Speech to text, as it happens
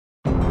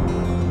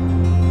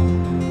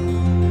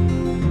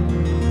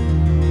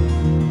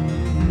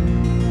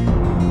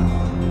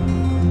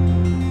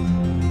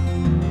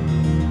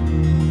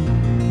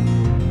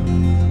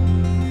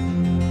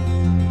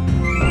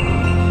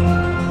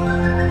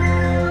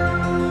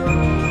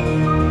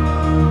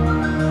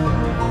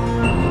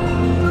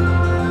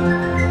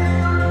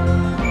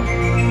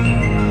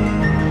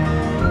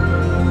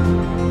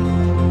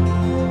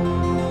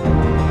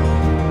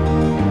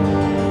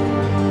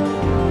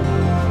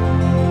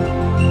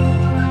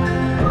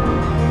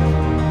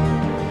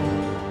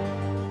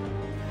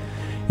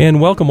And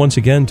welcome once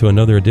again to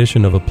another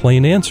edition of A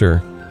Plain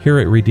Answer here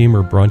at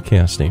Redeemer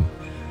Broadcasting.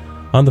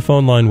 On the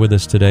phone line with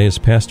us today is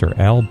Pastor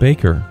Al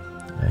Baker.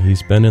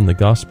 He's been in the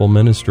gospel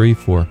ministry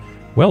for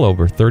well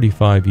over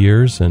 35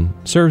 years and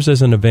serves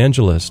as an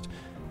evangelist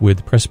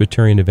with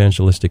Presbyterian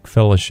Evangelistic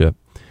Fellowship.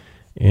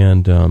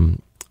 And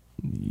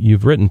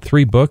you've written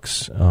 3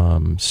 books,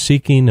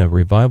 Seeking a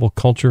Revival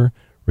Culture,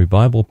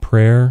 Revival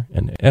Prayer,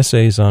 and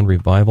Essays on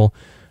Revival.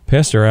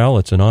 Pastor Al,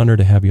 it's an honor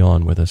to have you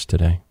on with us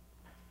today.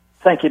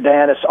 Thank you,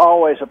 Dan. It's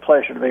always a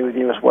pleasure to be with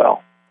you as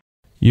well.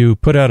 You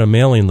put out a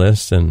mailing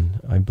list, and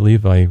I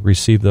believe I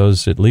receive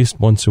those at least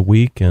once a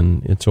week,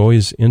 and it's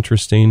always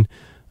interesting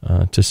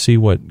to see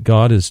what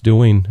God is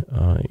doing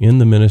in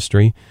the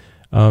ministry.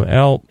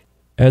 Al,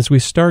 as we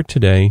start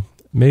today,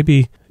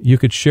 maybe you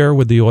could share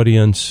with the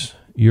audience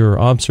your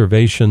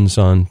observations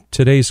on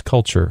today's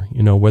culture,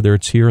 whether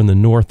it's here in the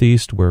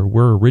Northeast, where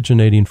we're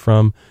originating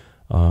from,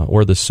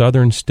 or the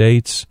southern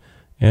states.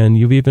 And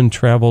you've even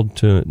traveled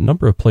to a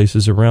number of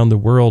places around the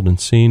world and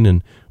seen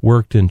and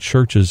worked in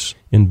churches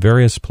in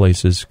various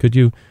places. Could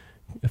you,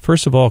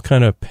 first of all,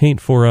 kind of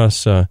paint for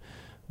us kind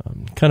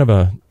of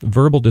a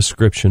verbal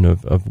description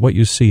of what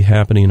you see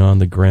happening on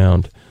the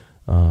ground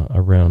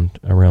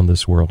around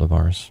this world of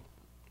ours?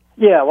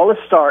 Yeah, well,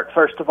 let's start,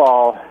 first of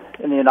all,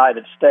 in the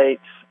United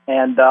States.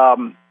 And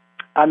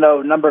I know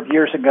a number of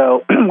years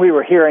ago, we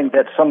were hearing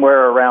that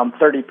somewhere around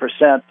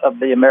 30% of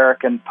the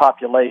American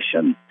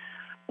population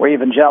were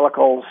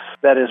evangelicals,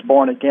 that is,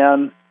 born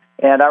again.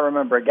 And I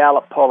remember a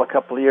Gallup poll a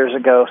couple of years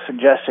ago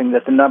suggesting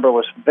that the number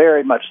was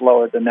very much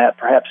lower than that,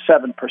 perhaps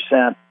 7%,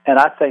 and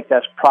I think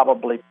that's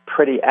probably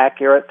pretty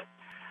accurate.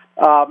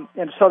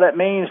 And so that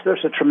means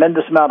there's a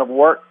tremendous amount of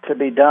work to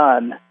be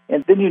done.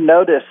 And then you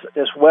notice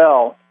as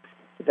well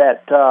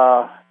that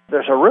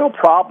there's a real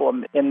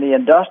problem in the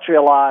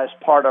industrialized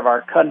part of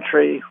our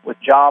country with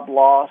job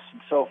loss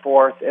and so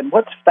forth. And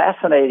what's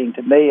fascinating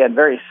to me and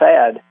very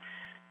sad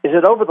is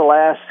that over the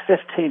last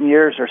 15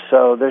 years or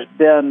so, there's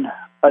been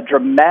a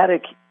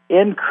dramatic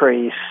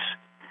increase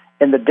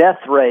in the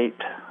death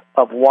rate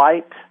of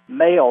white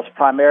males,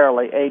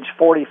 primarily age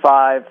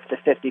 45 to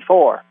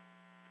 54.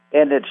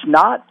 And it's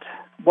not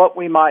what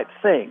we might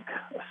think,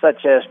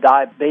 such as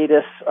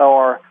diabetes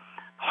or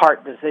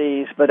heart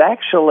disease, but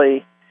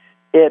actually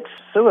it's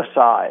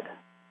suicide,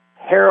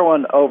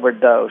 heroin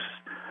overdose,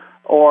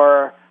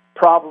 or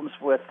problems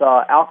with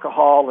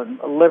alcohol and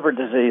liver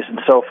disease and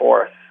so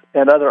forth,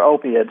 and other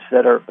opiates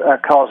that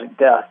are causing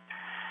death.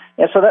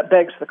 And so that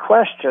begs the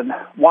question,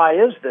 why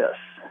is this?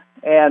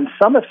 And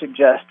some have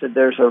suggested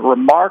there's a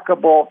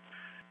remarkable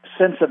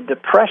sense of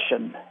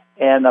depression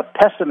and a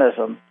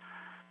pessimism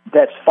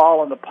that's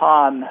fallen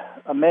upon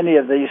many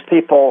of these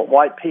people,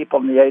 white people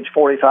in the age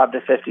 45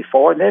 to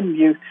 54. And then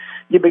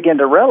you begin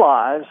to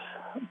realize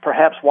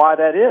perhaps why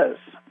that is.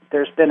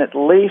 There's been at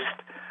least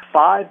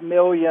 5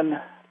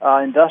 million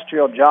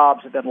industrial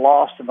jobs have been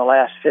lost in the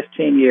last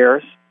 15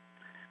 years.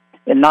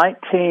 In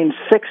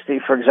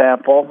 1960, for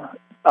example,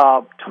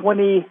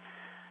 24%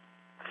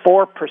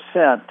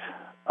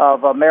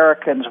 of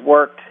Americans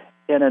worked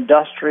in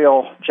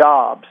industrial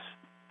jobs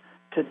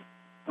to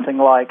something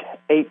like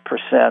 8%.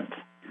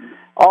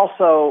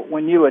 Also,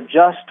 when you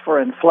adjust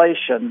for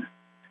inflation,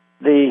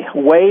 the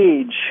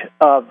wage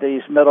of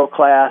these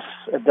middle-class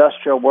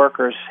industrial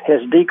workers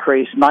has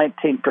decreased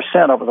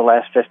 19% over the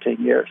last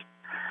 15 years.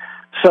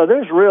 So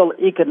there's real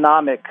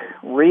economic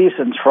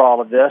reasons for all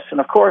of this. And,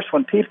 of course,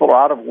 when people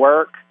are out of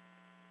work,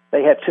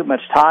 they have too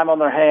much time on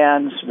their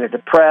hands, they're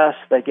depressed,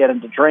 they get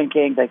into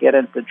drinking, they get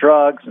into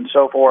drugs, and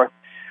so forth.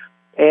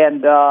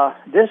 And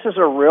this is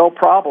a real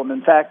problem.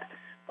 In fact,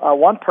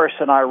 one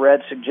person I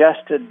read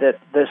suggested that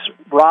this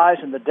rise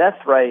in the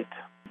death rate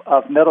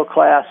of middle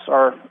class,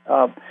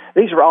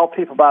 these are all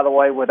people, by the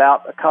way,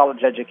 without a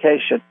college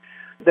education.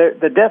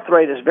 The death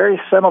rate is very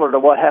similar to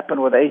what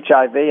happened with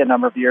HIV a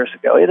number of years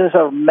ago. It is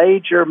a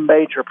major,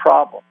 major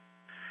problem.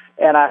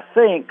 And I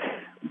think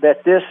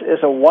that this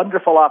is a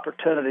wonderful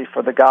opportunity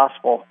for the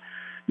gospel.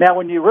 Now,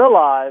 when you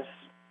realize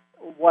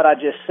what I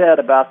just said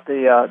about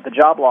the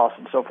job loss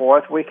and so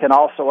forth, we can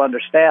also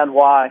understand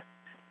why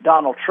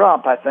Donald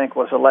Trump, I think,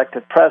 was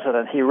elected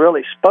president. He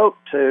really spoke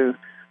to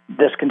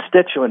this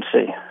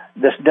constituency,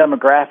 this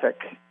demographic,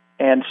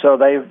 and so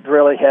they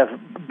really have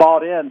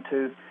bought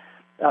into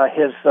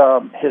his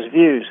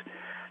views.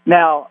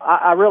 Now,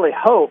 I really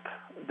hope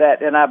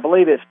that, and I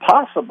believe it's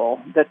possible,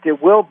 that there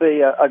will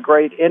be a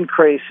great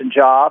increase in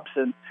jobs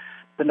in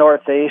the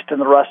Northeast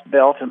and the Rust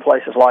Belt and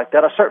places like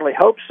that. I certainly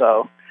hope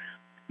so.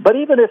 But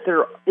even if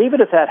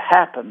that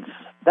happens,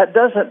 that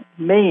doesn't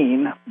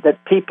mean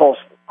that people's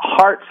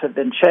hearts have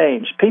been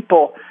changed.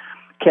 People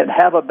can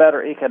have a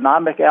better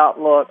economic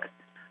outlook.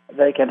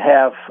 They can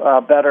have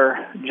better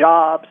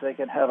jobs. They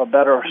can have a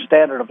better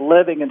standard of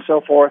living and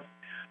so forth.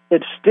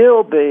 And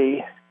still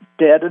be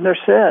dead in their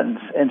sins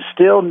and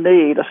still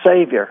need a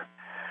Savior.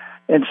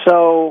 And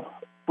so,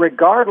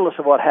 regardless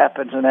of what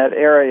happens in that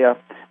area,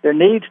 there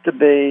needs to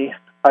be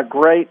a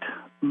great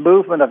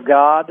movement of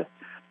God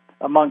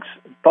amongst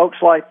folks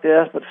like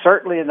this, but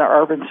certainly in the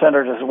urban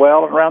centers as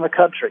well and around the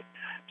country.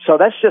 So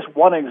that's just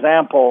one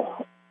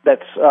example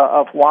that's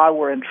of why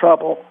we're in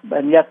trouble,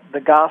 and yet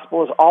the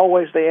gospel is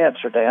always the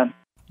answer, Dan.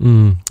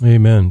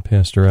 Amen,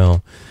 Pastor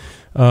Al.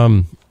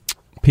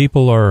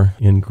 People are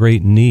in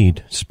great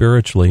need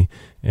spiritually,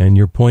 and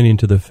you're pointing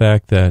to the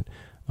fact that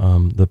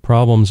the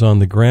problems on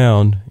the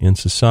ground in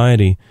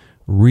society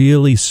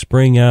really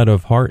spring out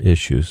of heart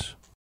issues.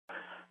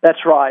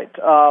 That's right.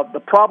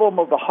 The problem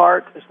of the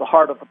heart is the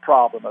heart of the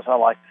problem, as I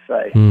like to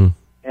say.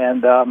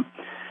 And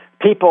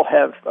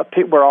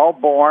we're all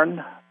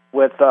born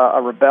with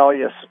a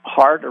rebellious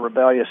heart, a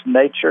rebellious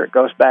nature. It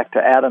goes back to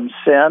Adam's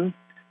sin.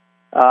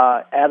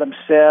 Adam's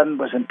sin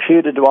was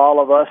imputed to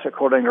all of us,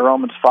 according to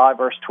Romans 5,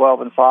 verse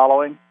 12 and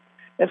following.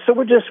 And so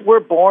we're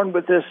born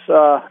with this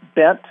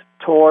bent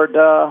toward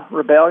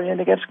rebellion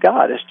against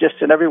God. It's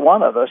just in every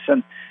one of us,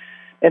 and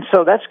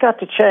so that's got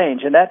to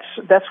change. And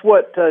that's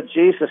what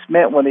Jesus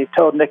meant when he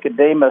told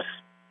Nicodemus,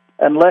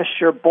 "Unless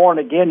you're born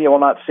again, you will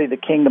not see the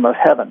kingdom of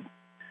heaven."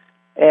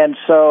 And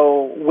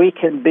so we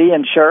can be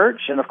in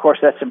church, and of course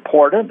that's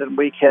important, and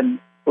we can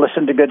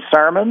listen to good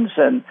sermons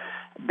and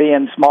be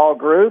in small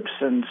groups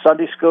and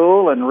Sunday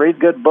school and read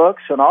good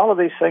books, and all of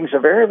these things are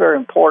very, very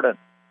important.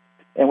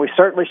 And we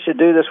certainly should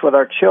do this with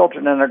our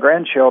children and our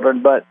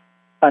grandchildren, but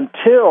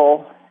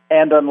until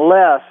and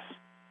unless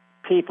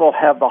people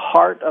have the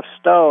heart of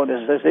stone,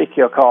 as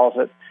Ezekiel calls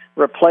it,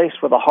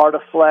 replaced with a heart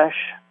of flesh,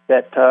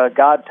 that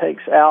God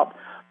takes out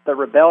the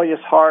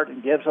rebellious heart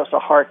and gives us a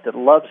heart that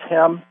loves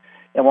Him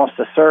and wants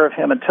to serve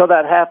Him, until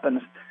that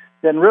happens,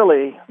 then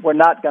really we're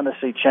not going to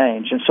see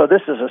change. And so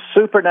this is a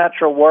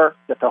supernatural work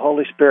that the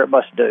Holy Spirit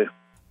must do.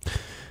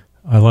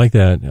 I like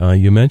that.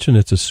 You mentioned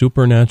it's a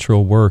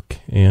supernatural work,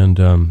 and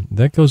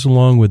that goes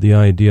along with the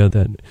idea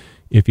that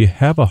if you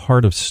have a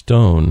heart of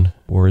stone,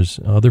 or as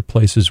other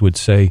places would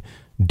say,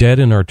 dead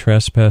in our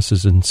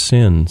trespasses and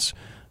sins,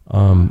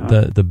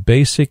 the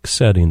basic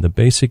setting, the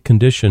basic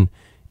condition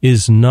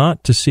is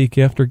not to seek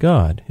after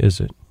God, is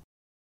it?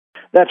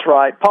 That's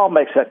right. Paul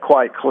makes that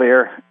quite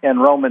clear in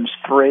Romans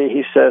 3.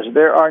 He says,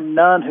 "There are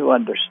none who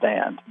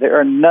understand. There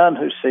are none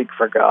who seek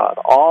for God.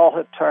 All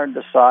have turned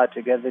aside,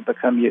 together they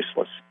become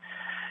useless."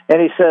 And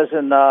he says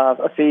in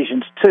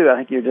Ephesians 2,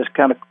 I think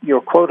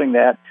you're quoting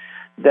that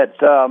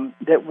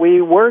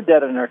we were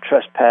dead in our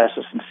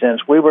trespasses and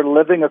sins. We were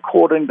living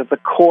according to the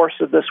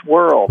course of this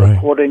world, right,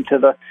 according to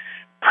the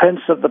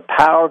prince of the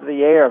power of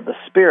the air, of the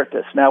spirit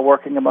that's now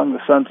working among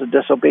the sons of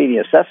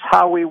disobedience. That's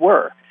how we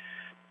were,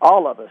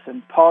 all of us.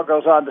 And Paul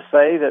goes on to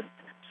say that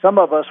some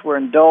of us were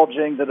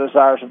indulging the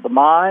desires of the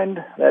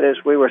mind. That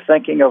is, we were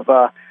thinking of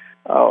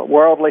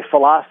worldly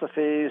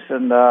philosophies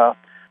and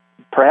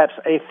perhaps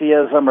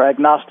atheism or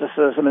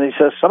agnosticism. And he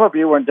says some of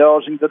you were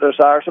indulging the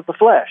desires of the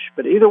flesh.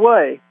 But either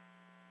way,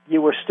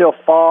 you were still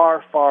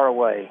far, far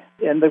away.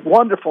 And the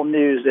wonderful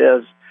news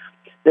is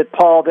that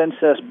Paul then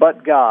says,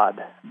 "But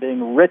God,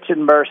 being rich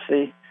in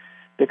mercy,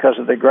 because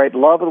of the great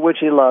love with which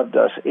He loved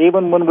us,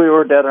 even when we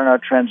were dead in our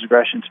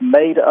transgressions,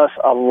 made us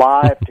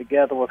alive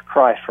together with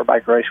Christ, for by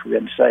grace we've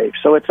been saved."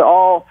 So it's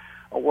all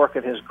a work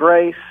of His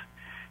grace.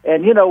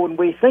 And, when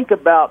we think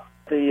about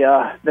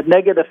the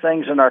negative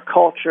things in our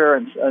culture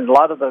and a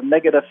lot of the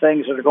negative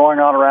things that are going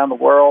on around the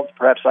world,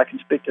 perhaps I can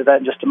speak to that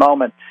in just a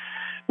moment,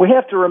 we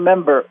have to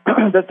remember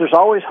that there's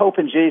always hope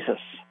in Jesus.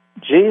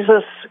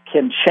 Jesus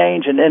can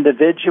change an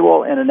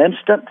individual in an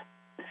instant.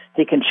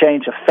 He can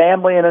change a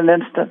family in an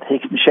instant. He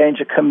can change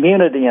a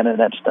community in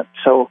an instant.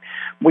 So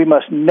we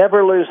must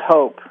never lose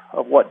hope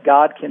of what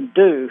God can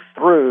do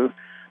through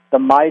the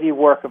mighty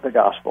work of the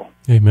gospel.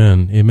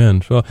 Amen.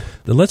 Amen. So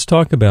let's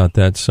talk about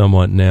that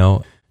somewhat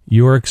now.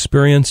 Your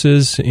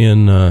experiences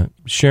in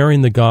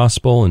sharing the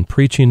gospel and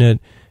preaching it,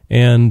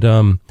 and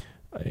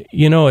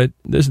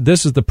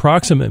this is the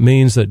proximate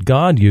means that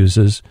God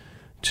uses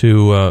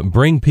to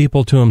bring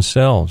people to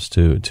Himself,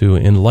 to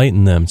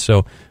enlighten them.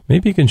 So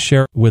maybe you can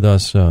share with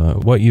us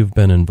what you've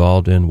been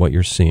involved in, what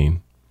you're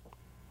seeing.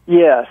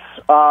 Yes.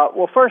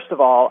 Well, first of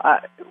all,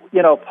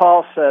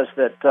 Paul says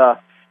that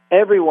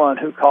everyone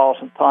who calls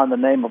upon the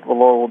name of the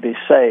Lord will be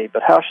saved.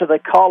 But how shall they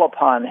call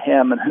upon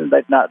Him in whom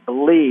they've not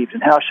believed?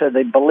 And how shall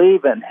they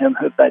believe in Him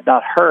whom they've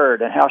not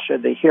heard? And how shall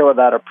they hear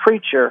without a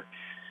preacher?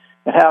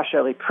 And how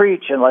shall He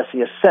preach unless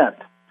He is sent?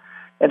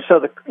 And so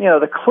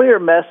the clear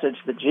message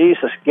that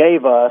Jesus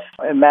gave us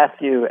in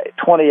Matthew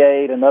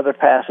 28 and other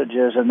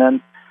passages, and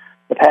then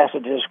the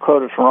passages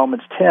quoted from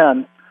Romans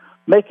 10,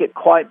 make it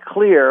quite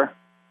clear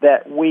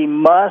that we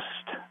must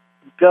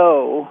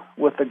go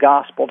with the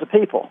gospel to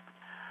people.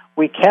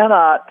 We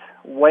cannot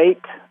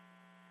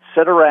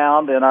sit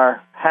around in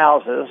our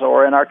houses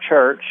or in our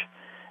church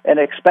and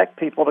expect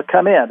people to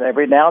come in.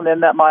 Every now and then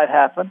that might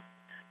happen,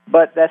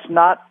 but that's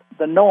not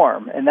the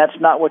norm, and that's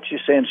not what you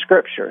see in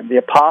Scripture. The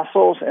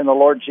apostles and the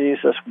Lord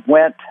Jesus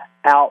went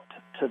out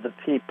to the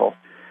people.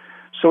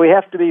 So we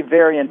have to be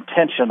very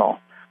intentional.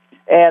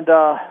 And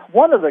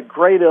one of the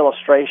great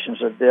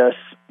illustrations of this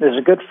is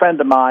a good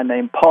friend of mine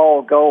named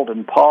Paul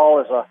Golden. Paul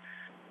is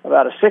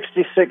about a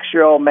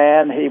 66-year-old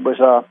man. He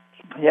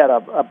had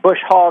a bush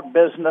hog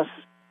business.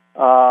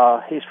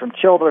 He's from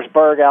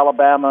Childersburg,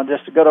 Alabama,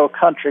 just a good old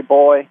country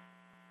boy.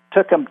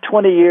 Took him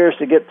 20 years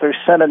to get through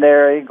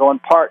seminary, going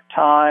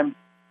part-time,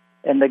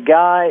 and the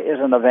guy is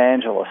an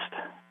evangelist.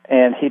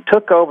 And he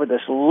took over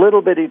this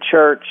little bitty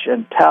church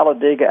in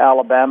Talladega,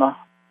 Alabama,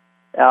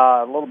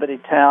 a little bitty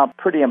town,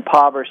 pretty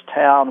impoverished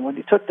town. When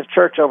he took the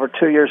church over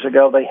 2 years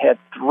ago, they had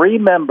 3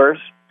 members,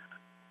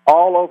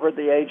 all over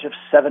the age of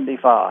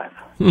 75.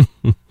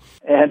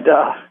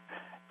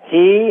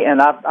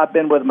 And I've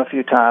been with him a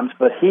few times,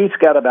 but he's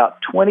got about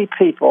 20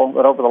 people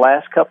that over the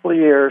last couple of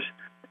years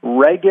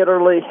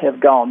regularly have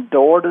gone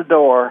door to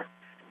door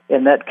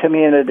in that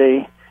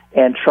community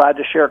and tried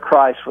to share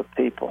Christ with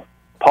people.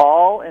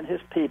 Paul and his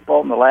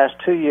people in the last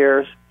 2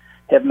 years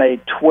have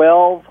made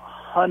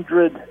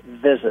 1,200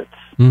 visits,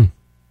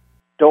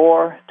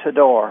 door to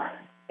door,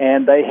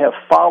 and they have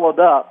followed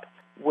up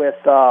with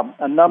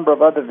a number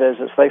of other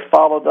visits. They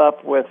followed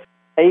up with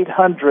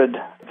 800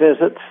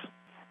 visits,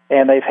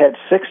 and they've had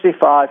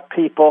 65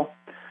 people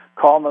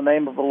call on the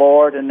name of the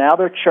Lord, and now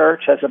their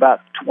church has about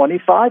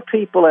 25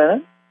 people in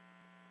it,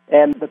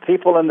 and the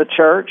people in the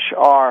church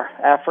are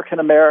African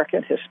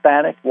American,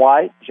 Hispanic,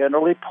 white,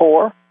 generally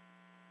poor,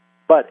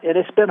 but it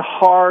has been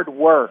hard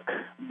work,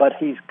 but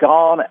he's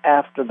gone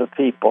after the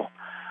people,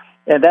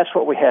 and that's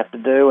what we have to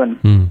do.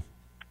 And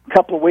a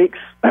couple of weeks,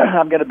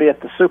 I'm going to be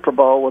at the Super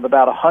Bowl with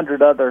about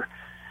 100 other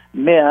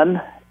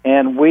men,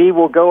 and we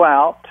will go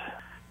out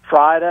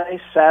Friday,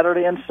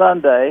 Saturday, and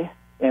Sunday,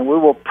 and we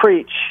will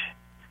preach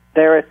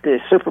there at the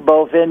Super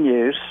Bowl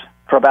venues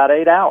for about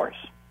 8 hours.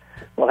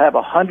 We'll have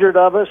 100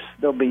 of us.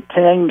 There'll be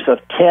teams of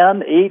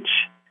 10 each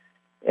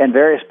in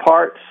various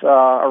parts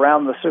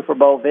around the Super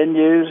Bowl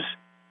venues,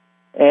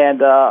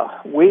 and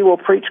we will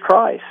preach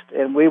Christ,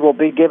 and we will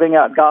be giving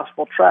out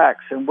gospel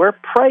tracts, and we're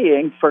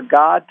praying for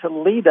God to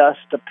lead us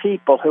to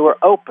people who are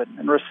open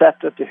and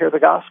receptive to hear the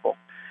gospel.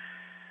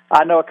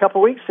 I know a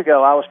couple of weeks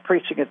ago I was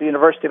preaching at the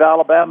University of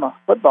Alabama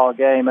football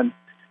game, and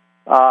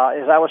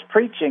as I was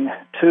preaching,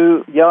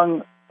 2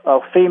 young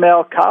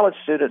female college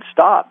students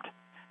stopped,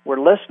 were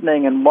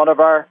listening, and one of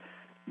our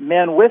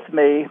men with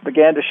me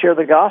began to share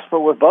the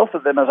gospel with both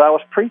of them as I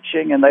was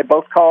preaching, and they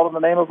both called on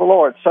the name of the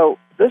Lord. So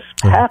this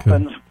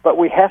happens, but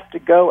we have to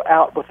go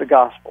out with the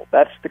gospel.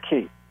 That's the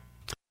key.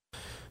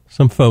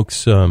 Some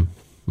folks,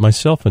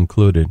 myself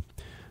included,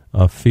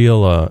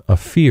 feel a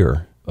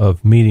fear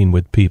of meeting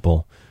with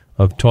people,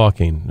 of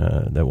talking,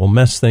 that will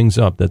mess things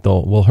up, that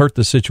will hurt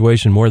the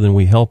situation more than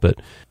we help it.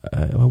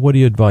 What do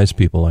you advise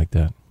people like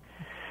that?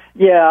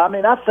 Yeah, I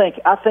mean, I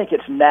think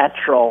it's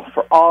natural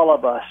for all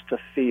of us to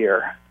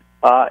fear,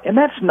 and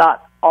that's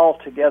not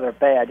altogether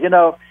bad. You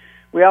know,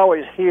 we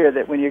always hear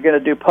that when you're going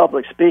to do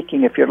public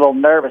speaking, if you're a little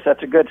nervous,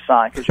 that's a good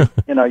sign because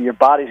your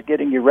body's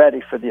getting you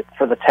ready for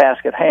the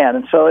task at hand,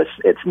 and so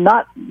it's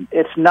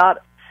not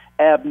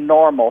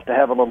abnormal to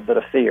have a little bit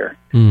of fear.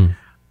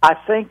 I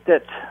think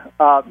that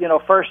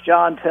 1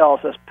 John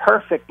tells us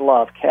perfect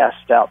love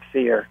casts out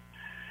fear,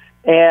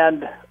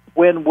 and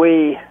when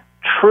we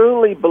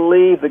truly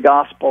believe the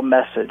gospel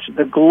message,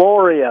 the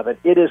glory of it,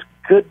 it is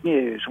good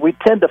news. We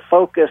tend to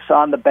focus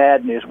on the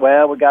bad news.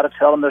 Well, we got to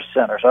tell them they're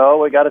sinners.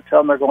 Oh, we got to tell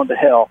them they're going to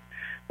hell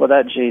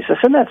without Jesus,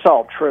 and that's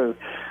all true.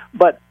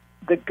 But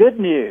the good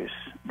news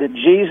that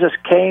Jesus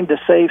came to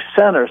save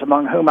sinners,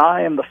 among whom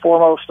I am the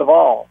foremost of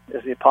all,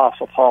 as the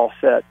Apostle Paul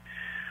said,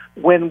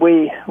 when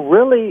we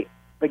really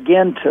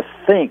begin to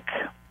think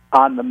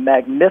on the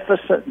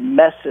magnificent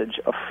message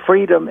of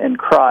freedom in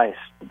Christ,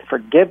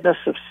 forgiveness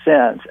of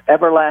sins,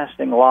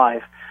 everlasting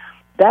life,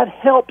 that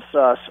helps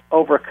us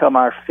overcome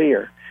our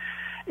fear.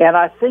 And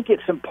I think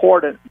it's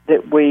important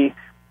that we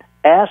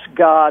ask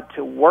God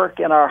to work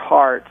in our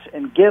hearts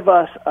and give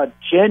us a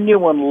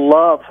genuine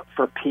love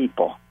for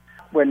people.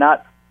 We're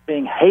not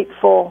being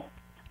hateful.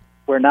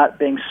 We're not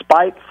being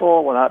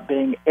spiteful. We're not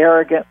being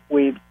arrogant.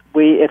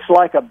 It's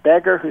like a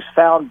beggar who's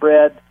found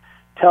bread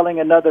telling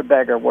another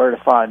beggar where to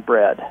find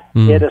bread.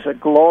 It is a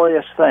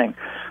glorious thing.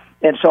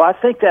 And so I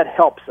think that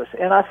helps us.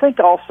 And I think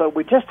also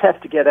we just have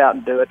to get out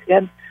and do it.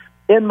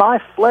 In my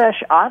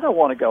flesh, I don't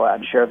want to go out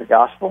and share the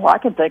gospel. I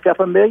can think up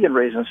a million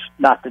reasons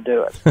not to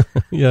do it.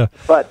 Yeah.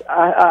 But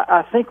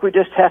I think we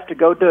just have to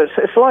go do it.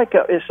 It's like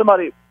if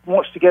somebody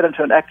wants to get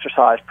into an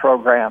exercise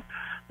program,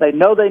 they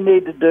know they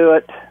need to do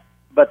it,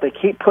 but they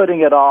keep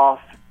putting it off,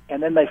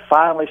 and then they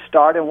finally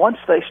start. And once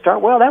they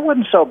start, well, that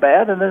wasn't so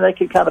bad, and then they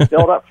can kind of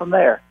build up from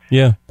there.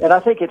 Yeah. And I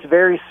think it's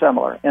very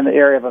similar in the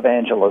area of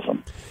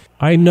evangelism.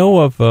 I know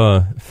of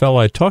a fellow,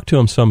 I talked to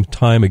him some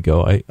time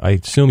ago, I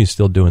assume he's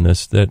still doing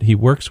this, that he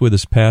works with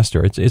his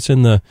pastor. It's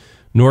in the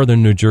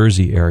northern New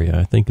Jersey area,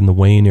 I think in the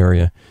Wayne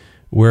area,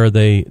 where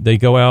they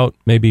go out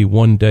maybe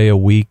one day a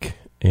week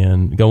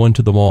and go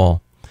into the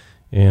mall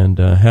and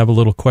have a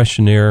little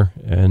questionnaire,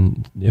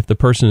 and if the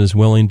person is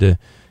willing to,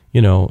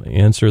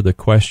 answer the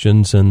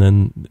questions and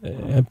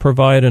then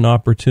provide an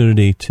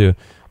opportunity to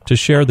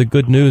share the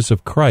good news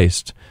of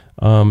Christ.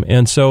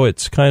 And so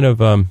it's kind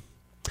of a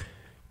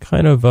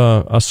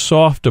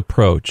soft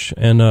approach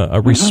and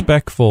a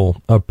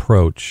respectful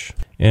approach.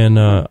 And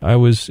I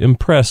was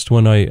impressed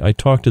when I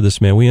talked to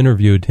this man. We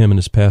interviewed him and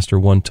his pastor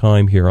one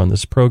time here on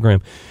this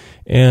program.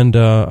 And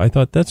I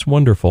thought, that's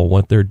wonderful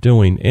what they're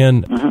doing.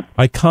 And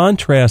I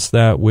contrast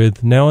that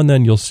with, now and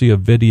then you'll see a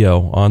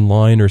video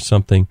online or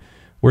something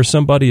where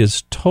somebody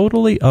is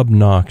totally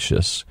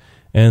obnoxious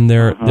and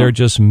they're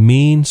just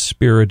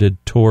mean-spirited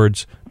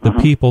towards the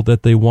people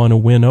that they want to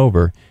win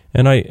over.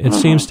 And it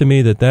seems to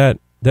me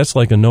that's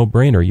like a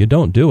no-brainer. You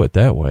don't do it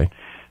that way.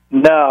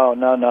 No.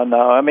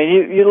 I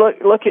mean, you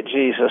look at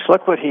Jesus.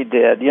 Look what he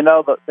did. You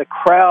know, the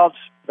crowds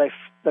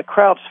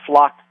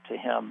flocked to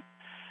him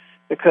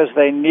because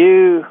they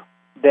knew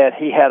that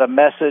he had a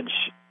message.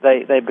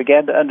 They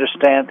began to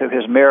understand through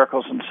his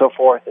miracles and so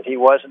forth that he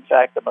was, in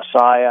fact, the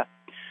Messiah.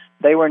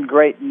 They were in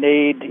great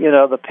need. You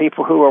know, the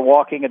people who were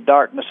walking in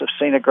darkness have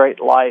seen a great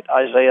light,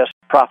 Isaiah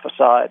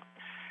prophesied.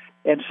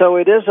 And so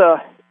we're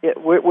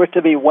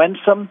to be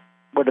winsome,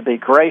 we're to be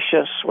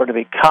gracious, we're to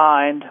be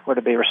kind, we're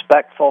to be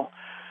respectful,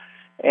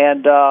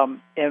 and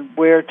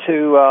we're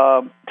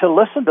to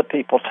listen to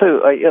people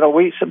too.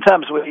 We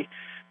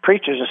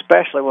preachers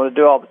especially want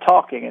to do all the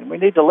talking, and we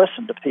need to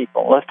listen to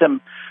people. Let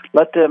them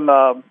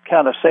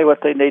kind of say what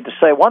they need to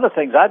say. One of the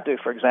things I do,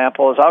 for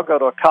example, is I'll go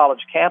to a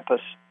college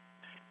campus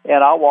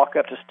and I'll walk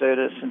up to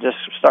students and just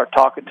start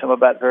talking to them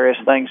about various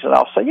things, and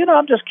I'll say,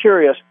 I'm just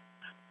curious.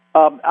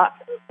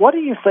 What do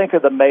you think are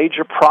the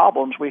major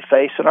problems we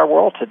face in our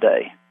world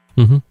today?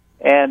 Mm-hmm.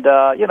 And,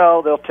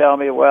 they'll tell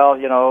me,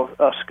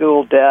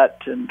 school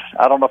debt, and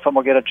I don't know if I'm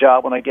going to get a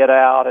job when I get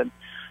out, and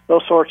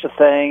those sorts of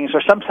things.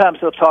 Or sometimes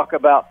they'll talk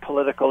about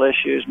political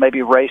issues, maybe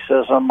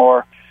racism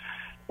or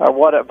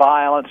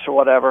violence or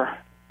whatever.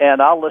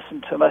 And I'll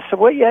listen to them. I said,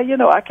 well, yeah,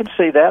 I can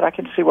see that. I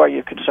can see why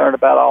you're concerned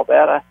about all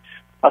that.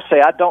 I'll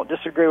say, I don't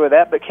disagree with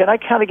that, but can I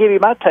kind of give you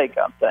my take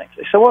on things?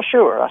 They said, well,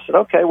 sure. I said,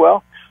 okay,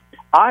 well,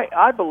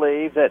 I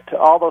believe that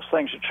all those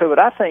things are true, but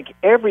I think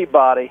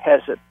everybody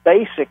has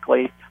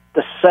basically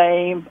the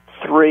same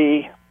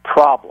three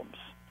problems.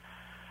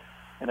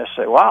 And they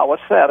say, wow,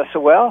 what's that? I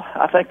said, well,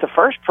 I think the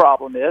first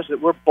problem is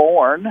that we're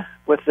born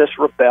with this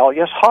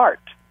rebellious heart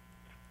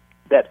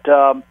that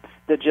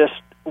just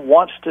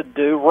wants to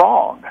do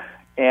wrong.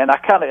 And I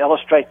kind of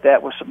illustrate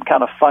that with some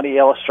kind of funny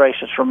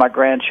illustrations from my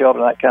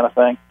grandchildren, that kind of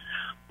thing.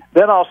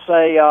 Then I'll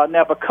say,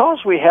 now because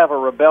we have a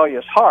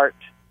rebellious heart,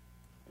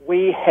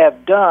 we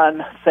have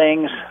done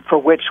things for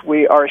which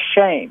we are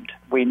ashamed.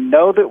 We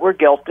know that we're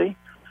guilty.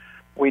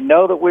 We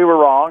know that we were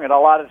wrong. And a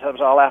lot of times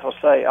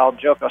I'll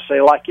joke, I'll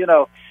say, like,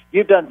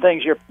 you've done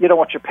things you don't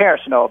want your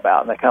parents to know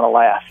about. And they kind of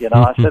laugh,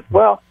 I said,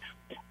 well,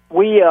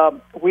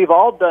 we've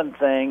all done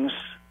things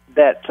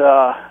that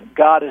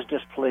God is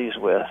displeased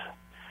with.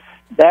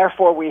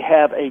 Therefore, we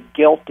have a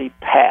guilty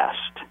past.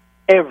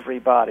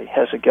 Everybody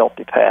has a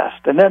guilty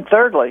past. And then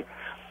thirdly,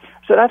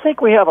 so I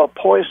think we have a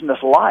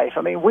poisonous life.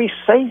 I mean, we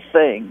say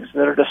things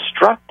that are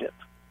destructive.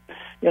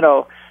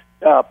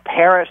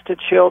 Parents to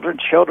children,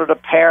 children to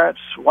parents,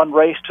 one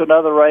race to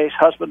another race,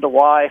 husband to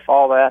wife,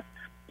 all that.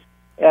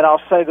 And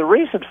I'll say the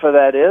reason for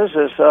that is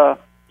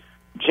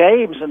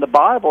James in the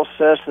Bible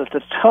says that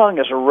the tongue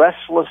is a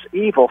restless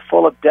evil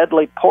full of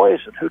deadly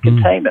poison. Who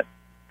can tame it?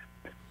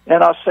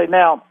 And I'll say,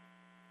 now,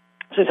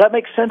 does that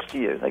make sense to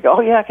you? They go,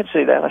 oh, yeah, I can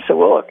see that. I said,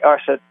 well, look. I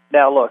said,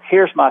 now, look,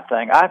 here's my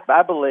thing.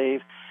 I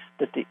believe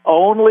that the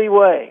only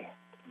way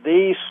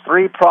these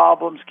three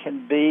problems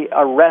can be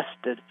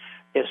arrested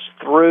is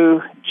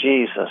through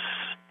Jesus.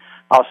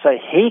 I'll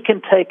say he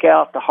can take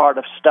out the heart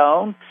of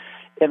stone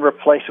and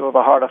replace it with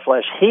a heart of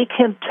flesh. He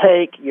can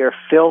take your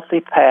filthy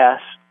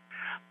past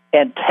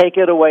and take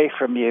it away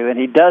from you, and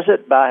he does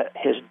it by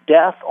his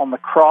death on the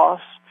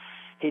cross.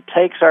 He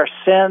takes our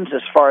sins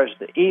as far as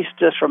the east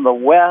is from the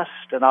west,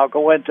 and I'll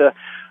go into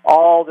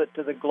all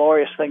the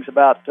glorious things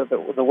about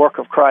the work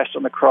of Christ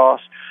on the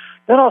cross.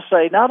 Then I'll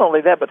say not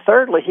only that, but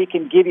thirdly, he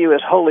can give you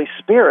his Holy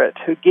Spirit,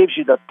 who gives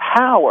you the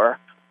power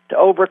to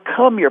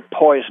overcome your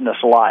poisonous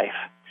life.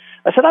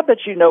 I said, I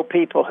bet you know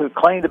people who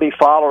claim to be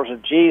followers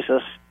of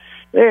Jesus.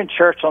 They're in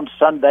church on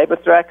Sunday,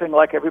 but they're acting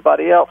like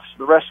everybody else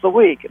the rest of the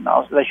week. And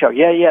they show,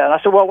 yeah. And I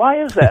said, well,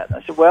 why is that?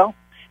 I said, well,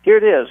 here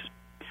it is.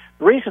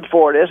 The reason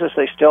for it is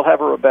they still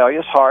have a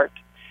rebellious heart,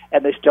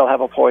 and they still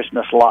have a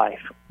poisonous life.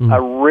 Mm.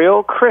 A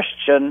real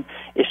Christian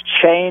is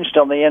changed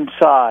on the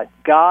inside.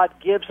 God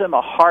gives them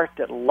a heart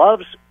that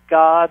loves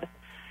God,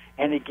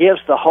 and he gives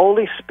the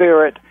Holy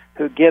Spirit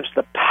who gives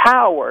the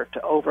power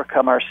to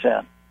overcome our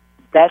sin.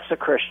 That's a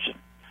Christian.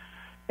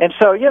 And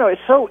so,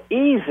 it's so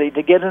easy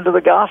to get into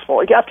the gospel.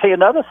 I'll tell you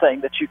another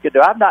thing that you could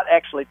do. I've not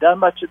actually done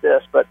much of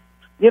this, but,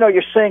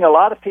 you're seeing a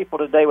lot of people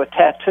today with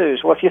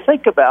tattoos. Well, if you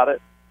think about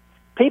it,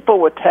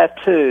 people with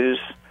tattoos,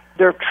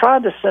 they're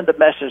trying to send a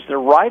message. They're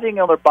writing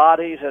on their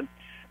bodies, and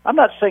I'm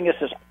not saying this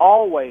is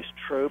always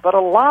true, but a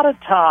lot of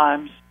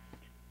times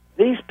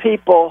these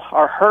people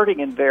are hurting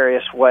in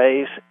various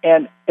ways,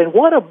 and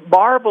what a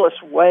marvelous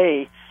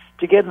way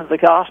to get into the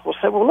gospel.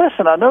 Say, well,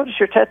 listen, I noticed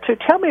your tattoo.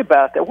 Tell me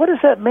about that. What does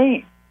that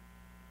mean?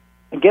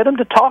 And get them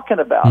to talking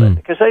about it,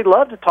 because they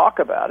love to talk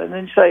about it. And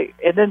then say,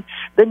 and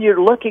then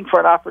you're looking for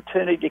an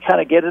opportunity to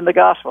kind of get in the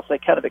gospel. If they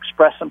kind of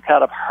express some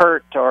kind of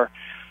hurt or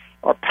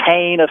or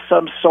pain of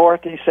some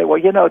sort, and you say, well,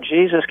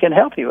 Jesus can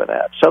help you with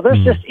that. So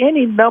there's just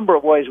any number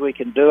of ways we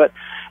can do it.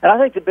 And I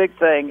think the big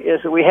thing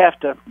is that we have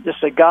to just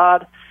say,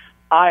 God,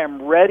 I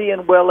am ready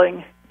and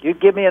willing. You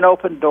give me an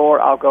open door,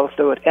 I'll go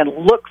through it,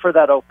 and look for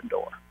that open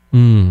door.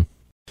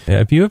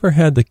 Have you ever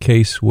had the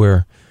case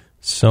where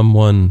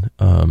someone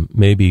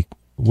maybe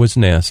was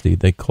nasty?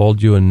 They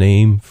called you a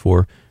name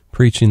for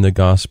preaching the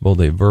gospel.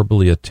 They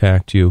verbally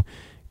attacked you,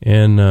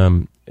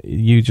 and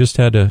you just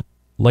had to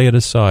lay it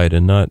aside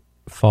and not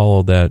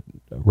follow that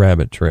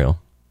rabbit trail.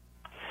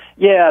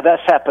 Yeah,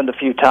 that's happened a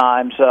few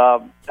times.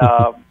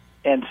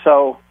 And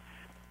so,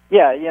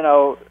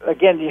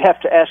 again, you have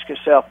to ask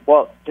yourself,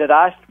 well,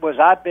 was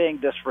I being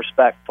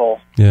disrespectful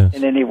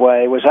in any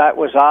way? Was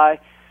I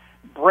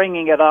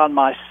bringing it on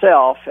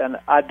myself? And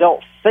I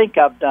don't think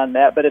I've done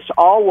that, but it's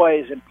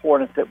always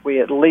important that we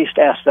at least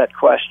ask that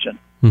question.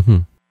 Mm-hmm.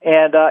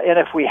 And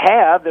if we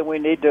have, then we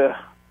need to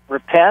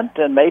repent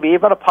and maybe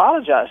even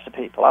apologize to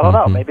people. I don't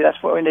know. Maybe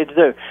that's what we need to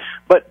do.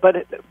 But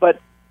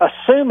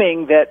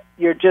assuming that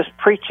you're just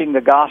preaching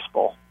the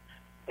gospel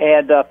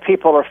and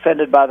people are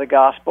offended by the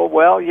gospel,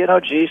 well,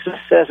 Jesus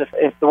says,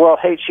 if the world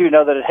hates you,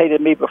 know that it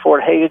hated me before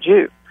it hated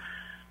you.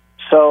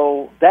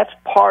 So that's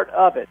part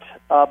of it.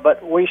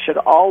 But we should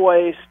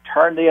always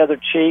turn the other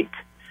cheek.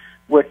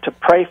 We're to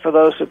pray for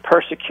those who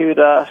persecute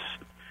us.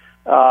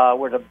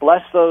 We're to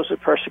bless those who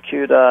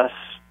persecute us.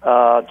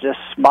 Just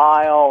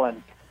smile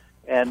and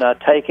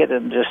take it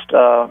and just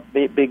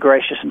be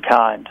gracious and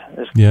kind.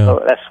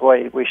 So that's the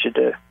way we should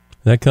do.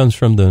 That comes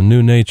from the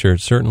new nature.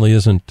 It certainly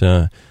isn't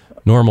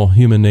normal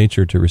human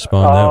nature to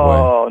respond that way.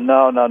 Oh,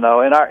 no.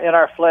 In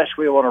our flesh,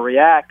 we want to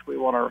react. We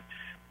want to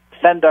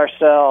defend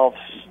ourselves.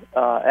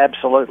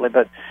 Absolutely,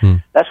 but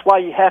that's why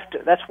you have to.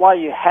 That's why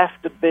you have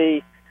to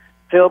be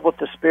filled with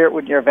the Spirit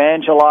when you're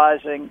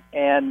evangelizing,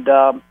 and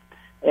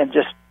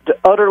just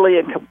utterly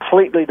and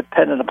completely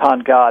dependent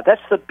upon God.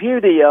 That's the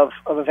beauty of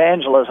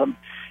evangelism.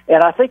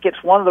 And I think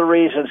it's one of the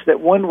reasons that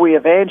when we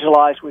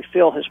evangelize, we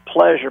feel His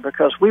pleasure,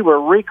 because we were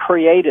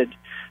recreated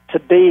to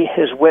be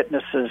His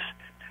witnesses.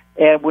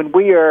 And when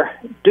we are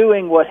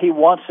doing what He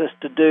wants us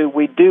to do,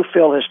 we do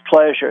feel His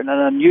pleasure in an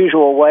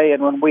unusual way.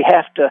 And when we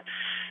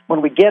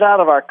get out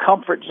of our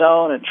comfort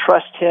zone and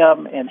trust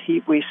Him, and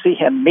we see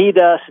Him meet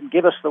us and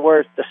give us the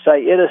words to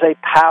say, it is a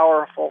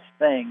powerful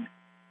thing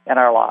in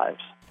our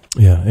lives.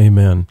 Yeah,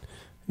 amen.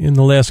 In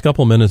the last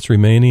couple minutes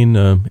remaining,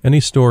 any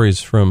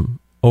stories from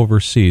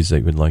overseas that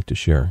you would like to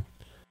share?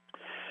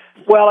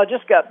 Well, I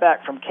just got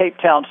back from Cape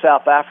Town,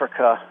 South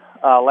Africa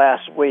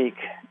last week,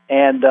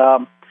 and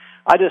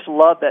I just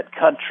love that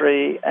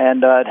country,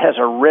 and it has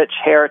a rich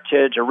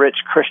heritage, a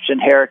rich Christian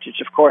heritage.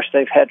 Of course,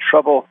 they've had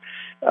trouble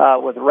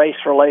with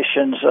race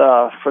relations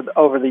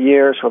over the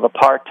years with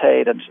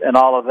apartheid and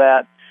all of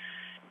that.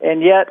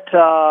 And yet,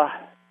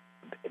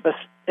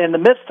 in the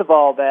midst of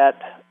all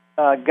that,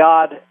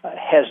 God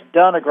has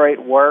done a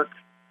great work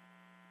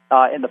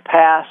in the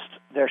past.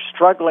 They're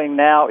struggling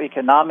now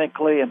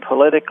economically and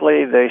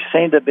politically. They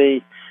seem to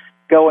be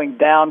going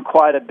down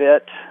quite a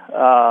bit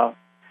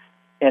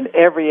in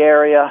every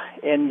area,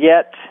 and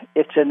yet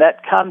it's in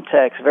that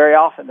context very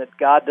often that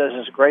God does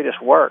His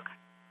greatest work.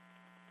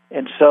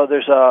 And so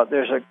there's a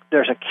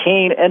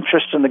keen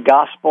interest in the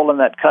gospel in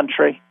that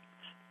country,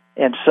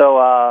 and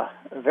so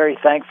very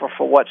thankful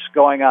for what's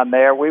going on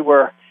there. We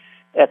were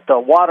at the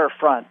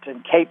waterfront in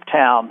Cape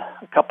Town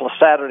a couple of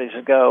Saturdays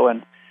ago,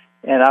 and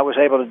I was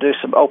able to do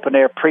some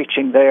open-air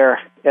preaching there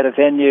at a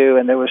venue,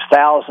 and there was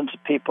thousands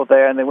of people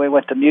there. And then we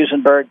went to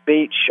Muizenberg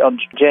Beach on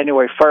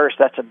January 1st.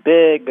 That's a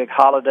big, big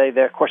holiday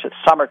there. Of course, it's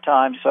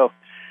summertime, so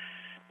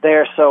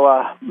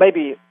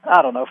maybe,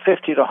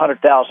 50 to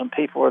 100,000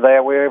 people were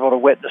there. We were able to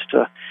witness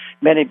to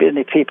many,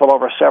 many people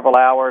over several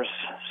hours.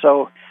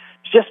 So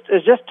it's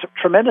just a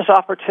tremendous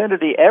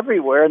opportunity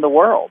everywhere in the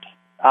world.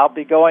 I'll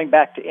be going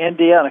back to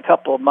India in a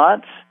couple of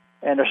months,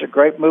 and there's a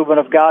great movement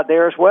of God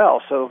there as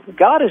well. So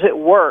God is at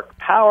work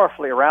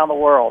powerfully around the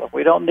world.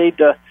 We don't need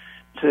to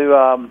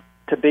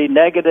be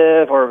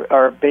negative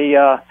or be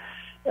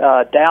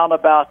down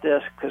about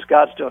this, because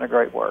God's doing a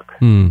great work.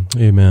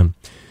 Amen.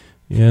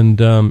 And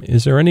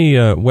is there any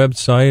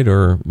website,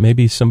 or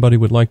maybe somebody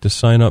would like to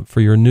sign up for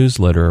your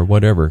newsletter or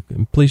whatever?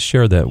 Please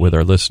share that with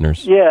our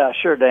listeners. Yeah,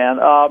 sure, Dan.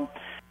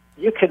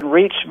 You can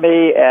reach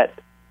me at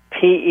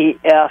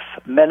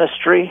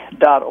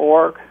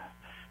pefministry.org.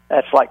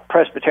 That's like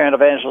Presbyterian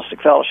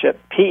Evangelistic Fellowship,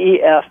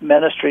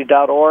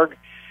 pefministry.org.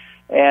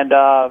 And a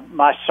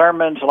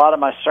lot of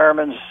my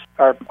sermons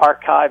are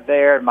archived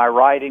there, and my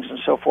writings and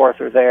so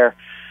forth are there.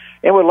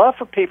 And we'd love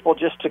for people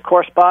just to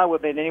correspond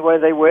with me in any way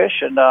they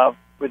wish, and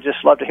we'd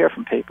just love to hear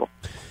from people.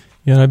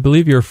 Yeah, and I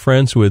believe you're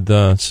friends with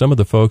some of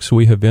the folks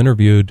we have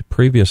interviewed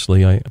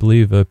previously. I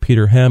believe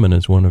Peter Hammond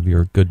is one of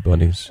your good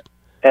buddies.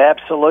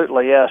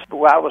 Absolutely, yes.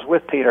 I was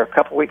with Peter a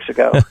couple weeks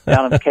ago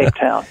down in Cape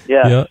Town.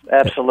 Yes, yeah.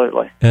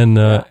 Absolutely. And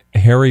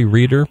Harry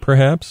Reeder,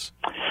 perhaps?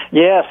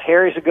 Yes,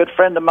 Harry's a good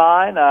friend of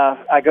mine.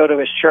 I go to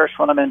his church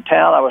when I'm in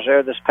town. I was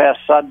there this past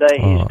Sunday.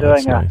 He's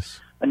doing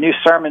a new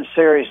sermon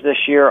series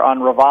this year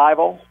on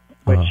revival,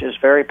 which is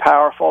very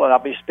powerful, and I'll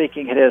be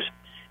speaking at his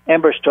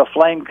Embers to a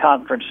Flame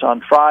conference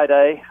on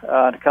Friday in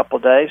a couple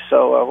of days.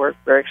 So we're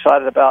very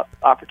excited about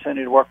the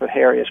opportunity to work with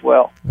Harry as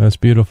well. That's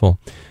beautiful.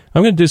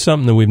 I'm going to do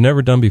something that we've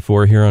never done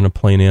before here on A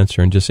Plain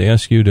Answer and just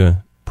ask you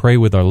to pray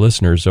with our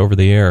listeners over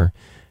the air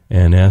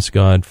and ask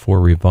God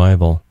for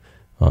revival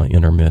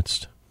in our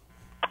midst.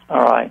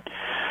 All right.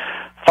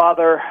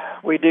 Father,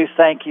 we do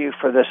thank you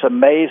for this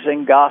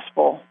amazing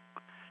gospel,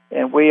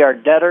 and we are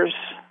debtors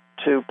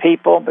to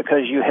people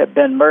because you have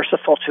been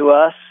merciful to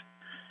us.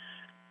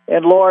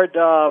 And Lord,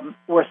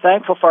 we're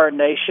thankful for our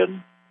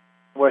nation.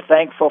 We're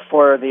thankful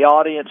for the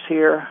audience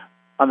here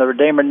on the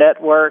Redeemer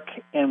Network,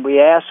 and we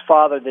ask,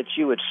 Father, that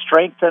you would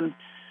strengthen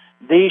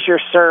these your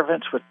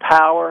servants with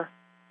power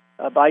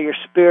by your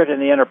Spirit in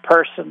the inner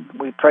person.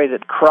 We pray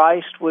that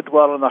Christ would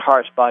dwell in their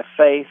hearts by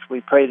faith.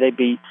 We pray they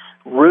be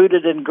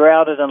rooted and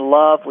grounded in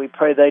love. We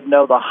pray they'd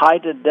know the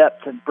height and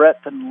depth and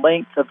breadth and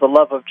length of the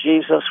love of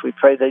Jesus. We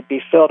pray they'd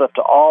be filled up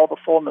to all the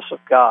fullness of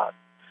God.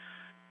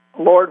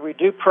 Lord, we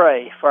do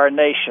pray for our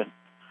nation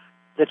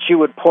that you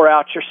would pour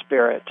out your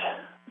Spirit,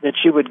 that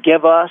you would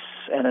give us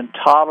an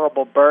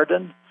intolerable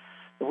burden,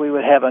 that we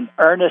would have an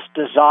earnest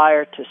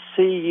desire to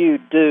see you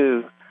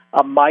do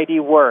a mighty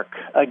work.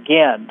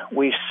 Again,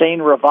 we've seen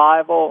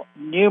revival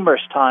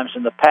numerous times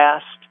in the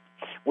past.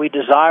 We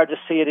desire to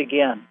see it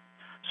again.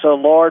 So,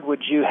 Lord,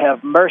 would you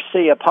have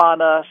mercy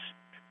upon us?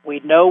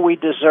 We know we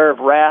deserve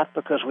wrath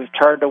because we've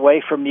turned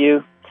away from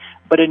you.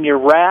 But in your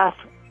wrath,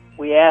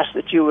 we ask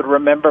that you would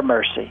remember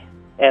mercy,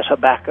 as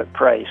Habakkuk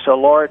prays. So,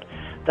 Lord,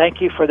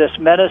 thank you for this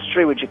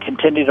ministry. Would you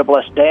continue to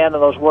bless Dan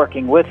and those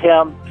working with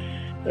him?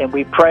 And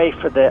we pray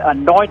for the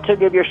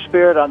anointing of your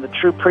Spirit on the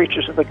true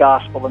preachers of the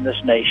gospel in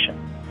this nation.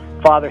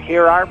 Father,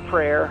 hear our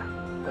prayer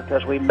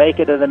because we make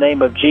it in the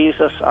name of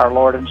Jesus, our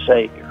Lord and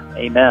Savior.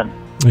 Amen.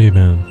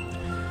 Amen.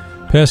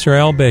 Pastor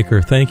Al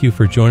Baker, thank you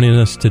for joining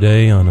us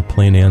today on A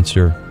Plain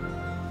Answer.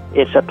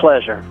 It's a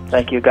pleasure.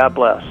 Thank you. God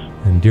bless.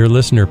 And dear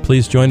listener,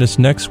 please join us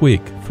next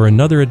week for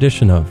another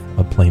edition of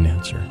A Plain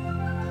Answer.